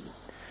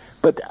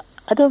 But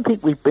I don't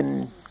think we've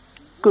been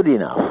good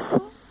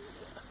enough.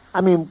 I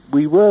mean,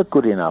 we were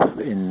good enough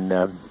in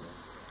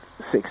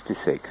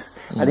 66,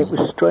 and it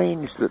was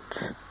strange that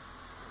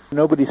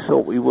nobody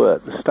thought we were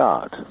at the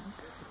start.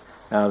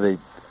 Now, the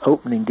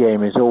opening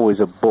game is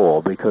always a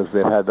bore because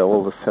they've had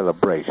all the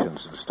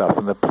celebrations and stuff,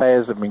 and the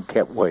players have been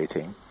kept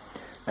waiting.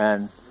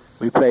 And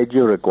we played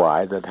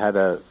Uruguay that had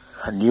a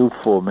new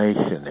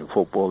formation in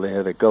football. They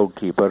had a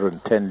goalkeeper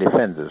and 10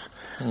 defenders,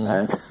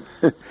 and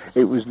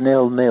it was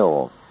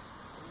 0-0.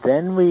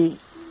 Then we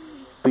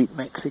beat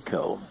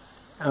Mexico.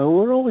 And we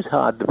were always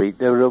hard to beat.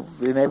 They were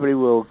in every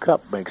World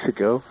Cup,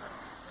 Mexico.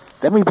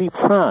 Then we beat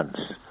France,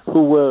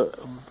 who were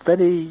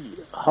very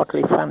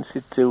hotly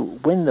fancied to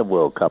win the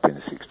World Cup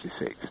in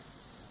 66.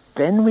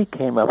 Then we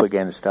came up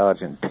against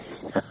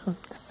Argentina.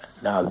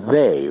 Now,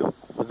 they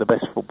were the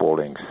best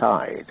footballing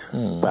side,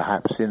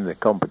 perhaps, in the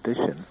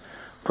competition,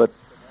 but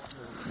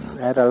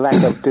they had a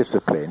lack of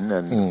discipline,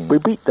 and we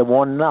beat them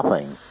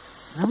 1-0.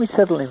 Then we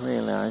suddenly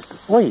realised,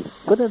 wait,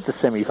 we're at the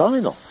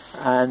semi-final.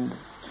 And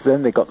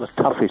then they got the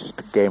toughest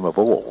game of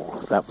all.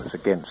 That was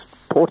against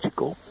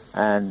Portugal,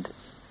 and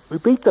we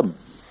beat them.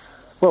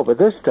 Well, but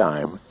this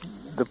time,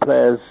 the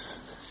players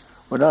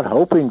were not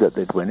hoping that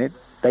they'd win it.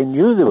 They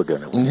knew they were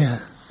going to win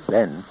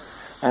then.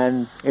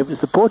 And it was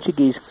the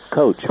Portuguese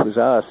coach who was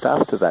asked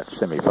after that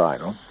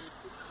semi-final,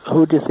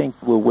 who do you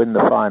think will win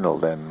the final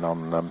then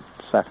on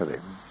Saturday?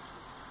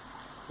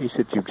 He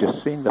said, you've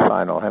just seen the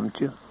final, haven't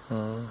you?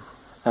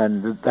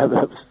 And that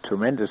was a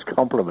tremendous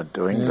compliment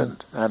to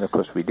England. And, of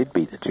course, we did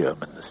beat the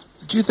Germans.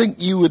 Do you think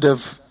you would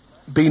have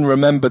been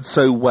remembered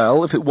so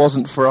well if it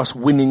wasn't for us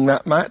winning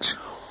that match?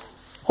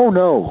 Oh,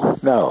 no.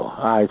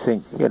 I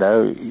think,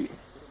 in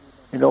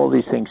all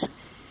these things,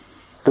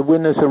 the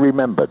winners are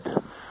remembered.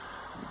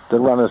 The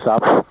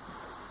runners-up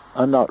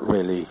are not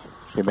really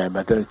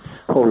remembered. A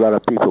whole lot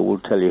of people will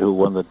tell you who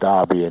won the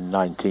Derby in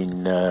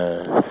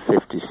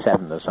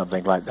 1957 or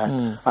something like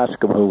that. Ask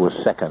them who was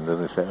second,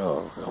 and they say,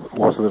 oh,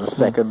 was there a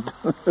second?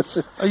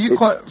 Are you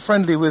quite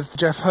friendly with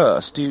Geoff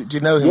Hurst? Do you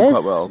know him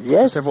quite well? Yes.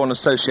 Because everyone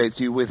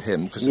associates you with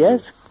him.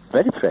 Yes,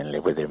 very friendly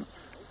with him.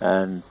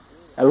 And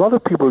a lot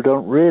of people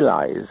don't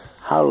realise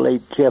how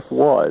late Geoff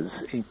was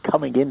in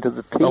coming into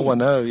the team. Oh, I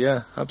know,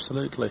 yeah,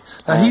 absolutely.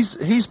 Now,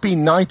 he's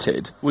been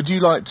knighted. Would you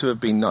like to have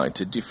been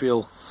knighted? Do you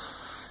feel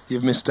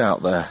you've missed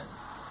out there?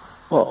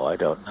 Well, I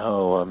don't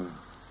know.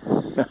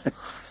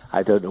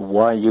 I don't know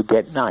why you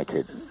get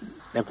knighted.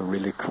 Never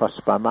really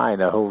crossed my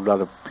mind. A whole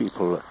lot of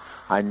people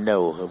I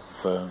know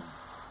have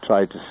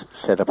tried to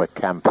set up a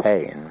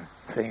campaign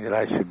saying that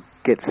I should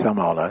get some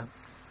honour.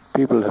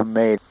 People have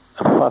made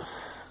a fuss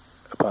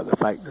about the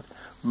fact that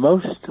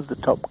most of the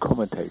top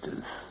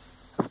commentators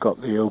have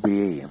got the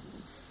OBE.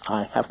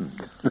 I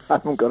haven't. I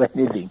haven't got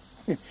anything.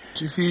 Do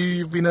you feel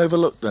you've been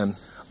overlooked then?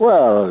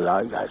 Well,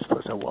 I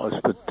suppose I was,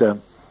 but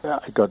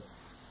I got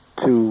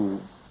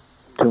two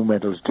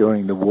medals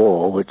during the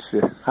war, which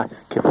I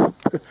think are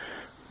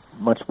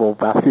much more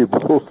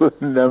valuable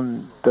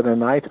than a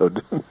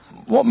knighthood.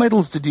 What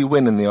medals did you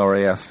win in the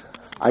RAF?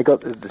 I got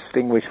the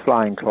Distinguished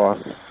Flying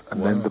Cross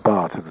and then the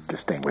Bart of the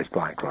Distinguished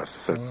Flying Cross.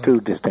 So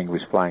 2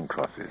 Distinguished Flying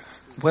Crosses.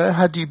 Where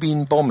had you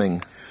been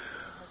bombing?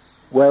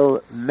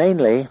 Well,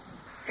 mainly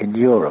in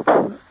Europe.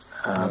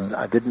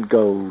 I didn't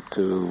go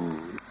to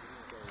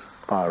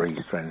Far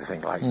East or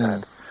anything like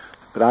that.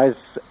 But I was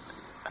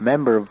a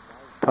member of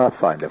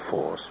Pathfinder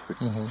Force,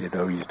 which,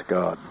 used to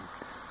go out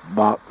and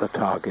mark the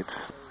targets.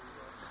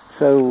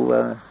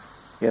 So,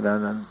 and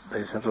then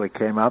they suddenly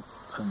came up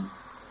and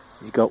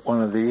you got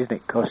one of these and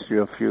it cost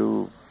you a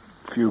few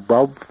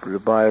bob to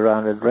buy a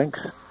round of drinks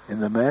in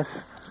the mess.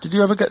 Did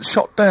you ever get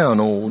shot down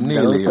or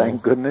nearly? No,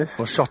 thank goodness.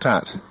 Or shot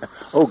at?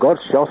 Oh, God,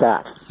 shot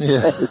at.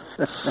 Yeah.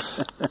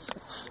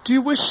 Do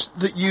you wish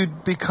that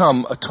you'd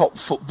become a top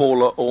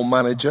footballer or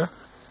manager?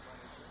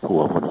 Oh,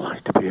 I wouldn't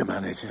like to be a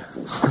manager.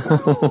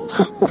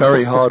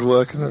 Very hard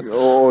work, isn't it?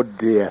 Oh,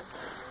 dear.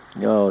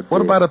 Oh, dear.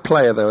 What about a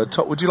player, though?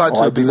 Would you like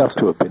to have been I'd love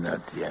to have been a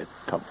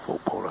top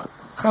footballer.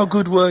 How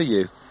good were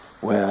you?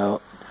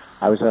 Well,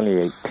 I was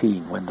only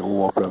 18 when the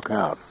war broke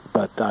out,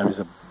 but I was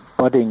a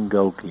budding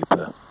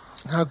goalkeeper.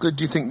 How good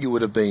do you think you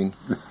would have been?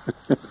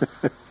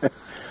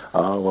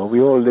 Oh, well,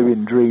 we all live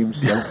in dreams,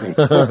 don't we?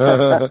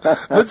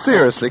 But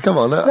seriously, come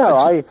on. No,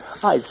 I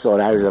thought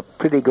I was a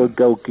pretty good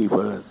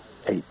goalkeeper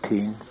at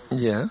 18.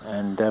 Yeah.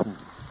 And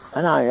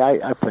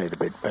I played a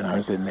bit when I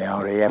was in the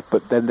RAF,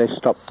 but then they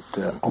stopped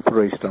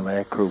operational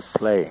aircrew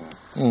playing.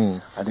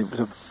 And it was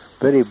a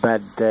very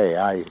bad day.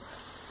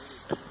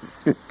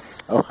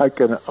 I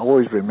can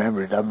always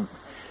remember it. I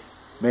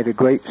made a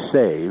great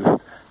save,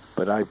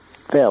 but I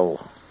fell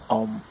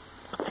on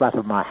the flat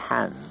of my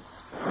hand,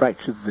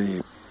 fractured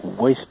the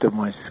waist of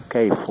my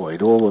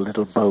scaphoid, all the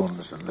little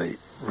bones and the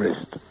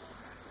wrist.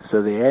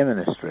 So the Air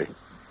Ministry,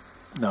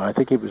 no, I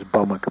think it was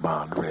Bomber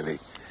Command really,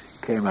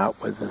 came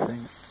out with the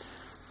thing.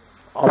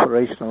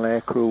 Operational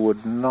aircrew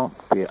would not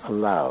be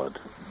allowed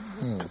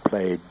to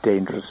play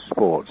dangerous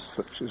sports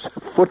such as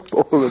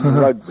football and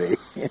rugby.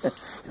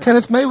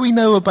 Kenneth, may we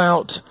know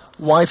about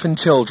wife and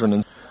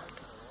children?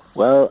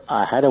 Well,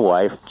 I had a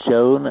wife,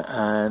 Joan,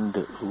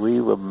 and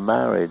we were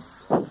married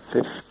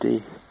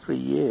 53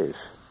 years.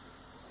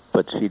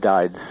 But she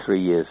died 3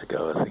 years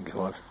ago, I think it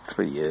was.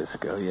 3 years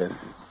ago, yes.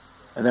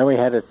 And then we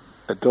had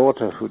a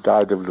daughter who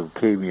died of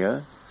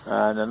leukemia,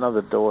 and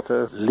another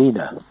daughter,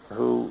 Lena,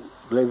 who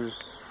lives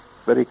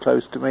very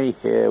close to me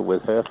here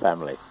with her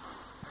family.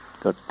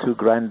 Got 2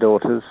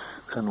 granddaughters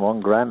and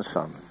 1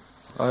 grandson.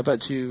 I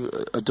bet you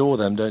adore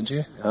them, don't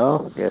you?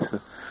 Oh, yes.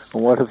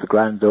 And one of the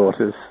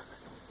granddaughters,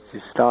 she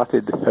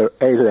started her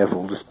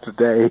A-levels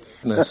today.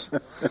 Yes.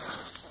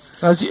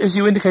 As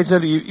you indicated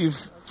earlier,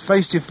 you've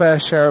faced your fair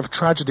share of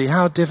tragedy.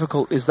 How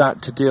difficult is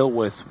that to deal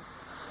with?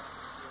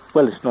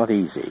 Well, it's not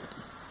easy.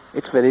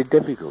 It's very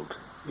difficult.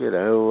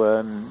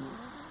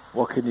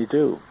 What can you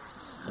do?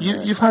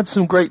 You've had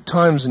some great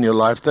times in your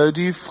life, though.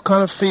 Do you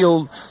kind of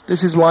feel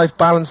this is life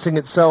balancing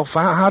itself?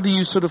 How do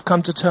you sort of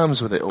come to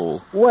terms with it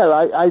all? Well,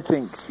 I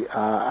think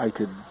I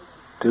could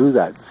do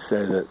that and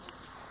say that,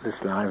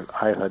 listen,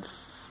 I've had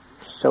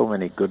so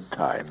many good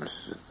times,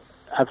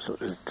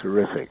 absolutely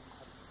terrific.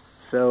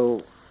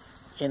 So,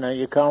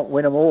 you can't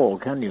win them all,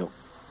 can you?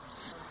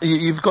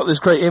 You've got this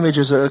great image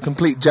as a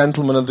complete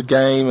gentleman of the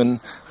game and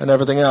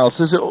everything else.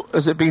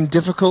 Has it been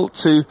difficult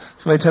to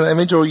maintain that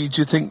image, or do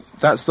you think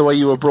that's the way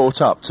you were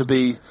brought up, to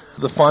be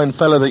the fine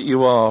fellow that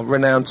you are,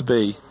 renowned to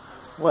be?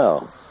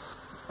 Well,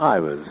 I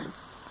was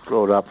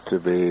brought up to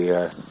be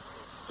a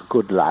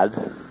good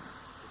lad.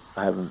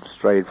 I haven't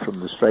strayed from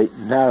the straight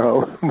and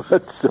narrow,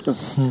 but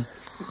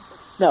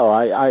no,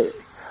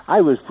 I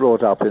was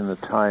brought up in the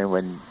time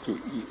when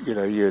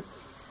you're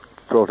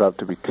brought up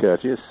to be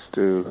courteous,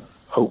 to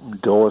open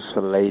doors for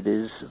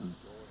ladies,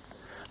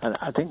 and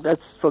I think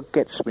that's what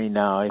gets me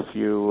now. If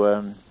you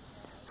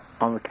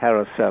on the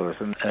carousel at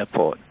an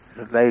airport,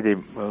 the lady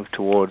moved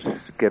towards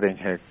getting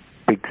her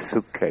big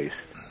suitcase.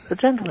 The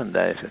gentleman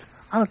there said,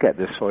 "I'll get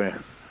this for you."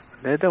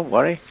 There, don't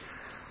worry.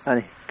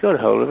 And he got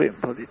hold of it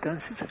and put it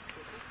down. She said,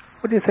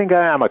 "What do you think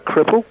I am, a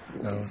cripple?"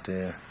 Oh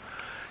dear.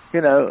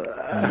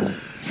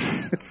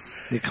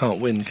 You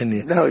can't win, can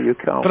you? No, you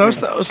can't. But I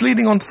was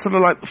leading on to sort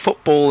of like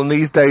football, and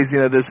these days,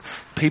 there's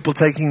people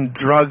taking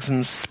drugs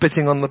and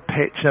spitting on the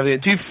pitch and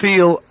everything. Do you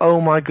feel, oh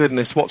my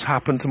goodness, what's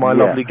happened to my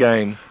lovely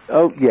game?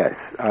 Oh, yes.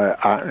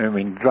 I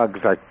mean,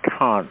 drugs I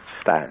can't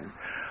stand.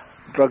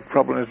 Drug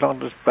problem is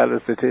not as bad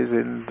as it is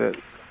in,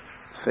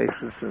 say,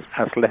 for instance,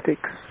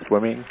 athletics,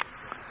 swimming,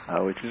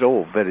 which is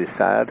all very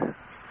sad.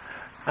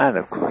 And,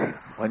 of course,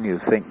 when you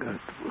think,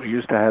 we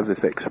used to have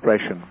this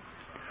expression,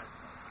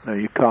 "No,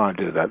 you can't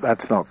do that.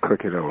 That's not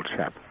cricket, old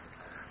chap."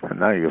 And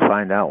now you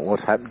find out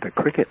what's happened to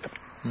cricket.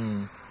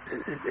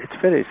 It's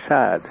very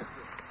sad.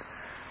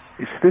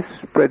 It's this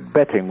spread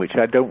betting which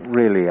I don't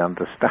really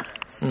understand,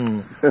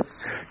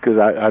 because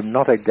I'm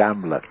not a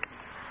gambler.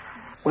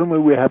 When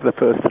we have the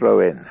first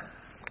throw-in,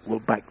 we'll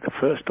back the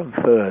first and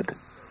third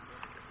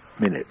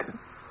minute.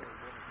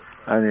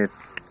 And you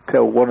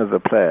tell one of the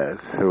players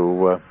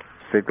who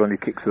said when he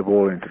kicks the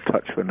ball into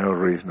touch for no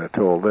reason at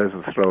all, there's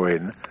a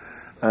throw-in,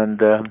 and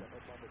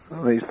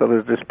these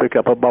fellows just pick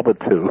up a bob or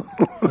two.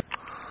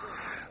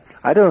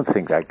 I don't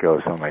think that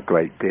goes on a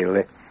great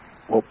deal.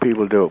 What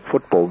people do at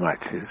football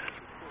matches,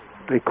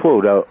 they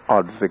quote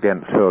odds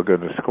against who are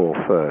going to score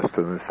first,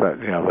 and it's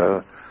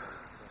that,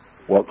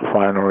 what the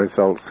final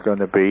result's going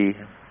to be.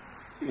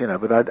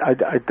 But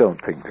I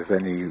don't think there's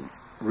any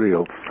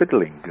real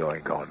fiddling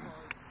going on.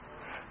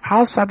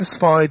 How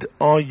satisfied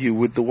are you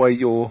with the way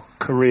your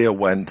career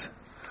went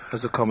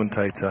as a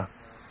commentator?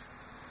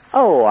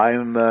 Oh,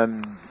 I'm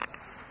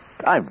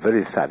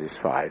very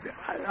satisfied.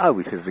 I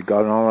wish it had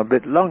gone on a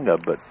bit longer,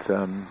 but,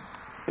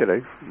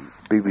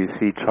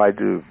 BBC tried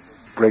to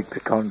break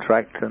the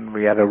contract and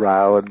we had a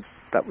row and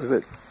that was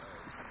it.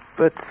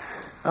 But,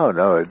 oh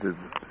no, it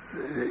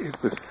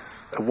was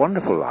a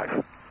wonderful life.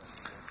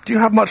 Do you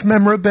have much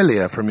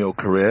memorabilia from your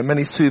career?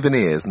 Many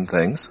souvenirs and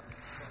things?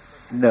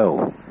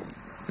 No.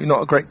 You're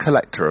not a great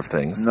collector of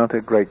things? Not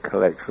a great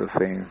collector of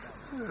things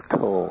at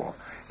all.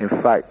 In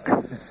fact,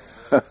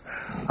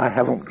 I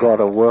haven't got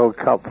a World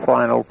Cup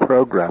final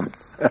programme.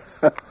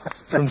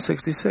 From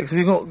 66? Have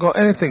you got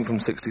anything from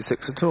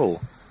 66 at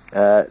all?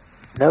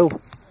 No.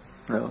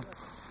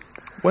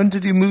 When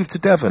did you move to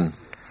Devon?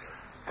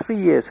 3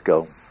 years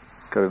ago.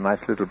 Got a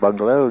nice little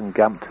bungalow in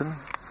Gampton,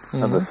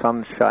 and the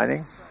sun's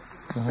shining.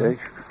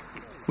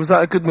 Was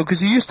that a good move?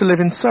 Because you used to live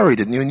in Surrey,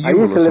 didn't you? In I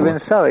used to live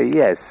in Surrey,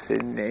 yes,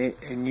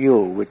 in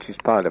Ewell, which is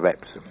part of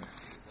Epsom.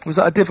 Was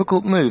that a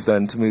difficult move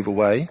then, to move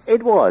away?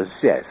 It was,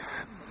 yes.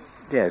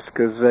 Yes,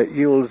 because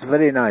Ewell's a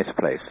very nice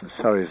place, and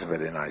Surrey's a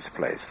very nice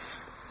place.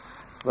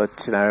 But,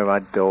 my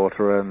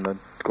daughter and the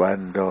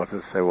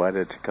granddaughter say, "Why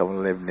don't you come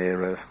and live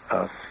near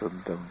us?"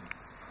 And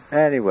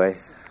anyway,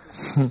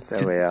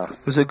 there we are.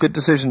 Was it a good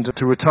decision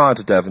to retire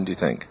to Devon, do you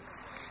think?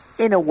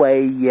 In a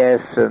way,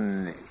 yes,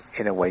 and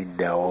in a way,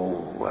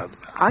 no.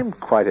 I'm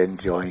quite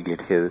enjoying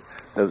it here.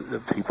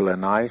 The people are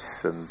nice,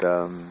 and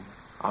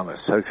I'm a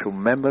social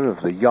member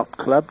of the yacht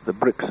club, the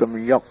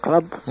Brixham Yacht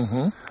Club.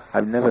 Mm-hmm.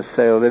 I've never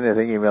sailed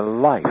anything in my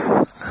life.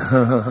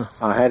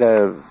 I had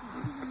a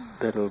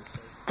little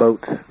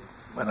boat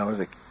when I was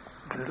a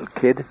little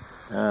kid,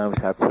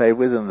 which I played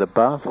with in the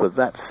bath, but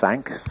that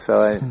sank,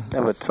 so I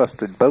never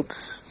trusted boats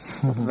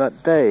from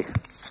that day.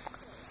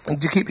 And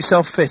do you keep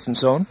yourself fit and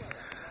so on?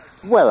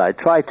 Well, I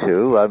try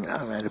to. I mean,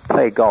 I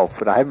play golf,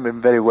 but I haven't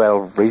been very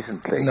well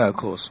recently. No, of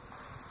course.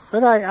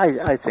 But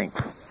I think,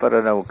 for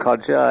an old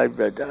codger,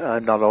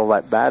 I'm not all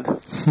that bad.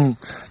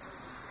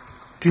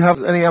 Do you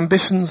have any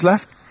ambitions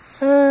left?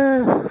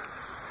 To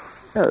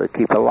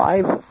keep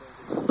alive.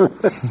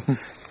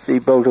 See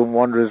Bolton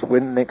Wanderers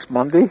win next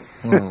Monday.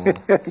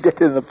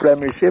 Get in the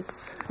Premiership.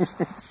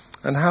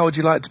 And how would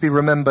you like to be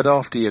remembered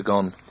after you're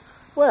gone?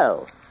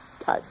 Well,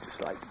 I'd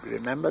just like to be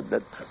remembered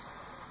that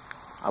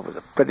I was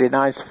a pretty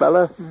nice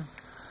fella,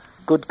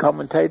 good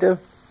commentator,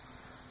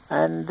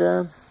 and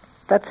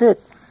that's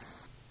it.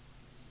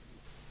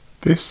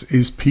 This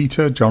is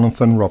Peter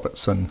Jonathan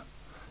Robertson.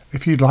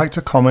 If you'd like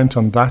to comment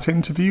on that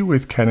interview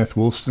with Kenneth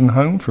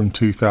Wolstenholme from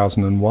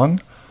 2001,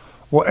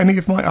 or any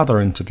of my other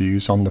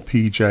interviews on the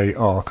PJ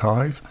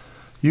Archive,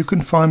 you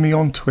can find me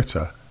on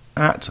Twitter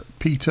at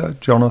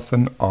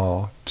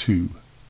PeterJonathanR2.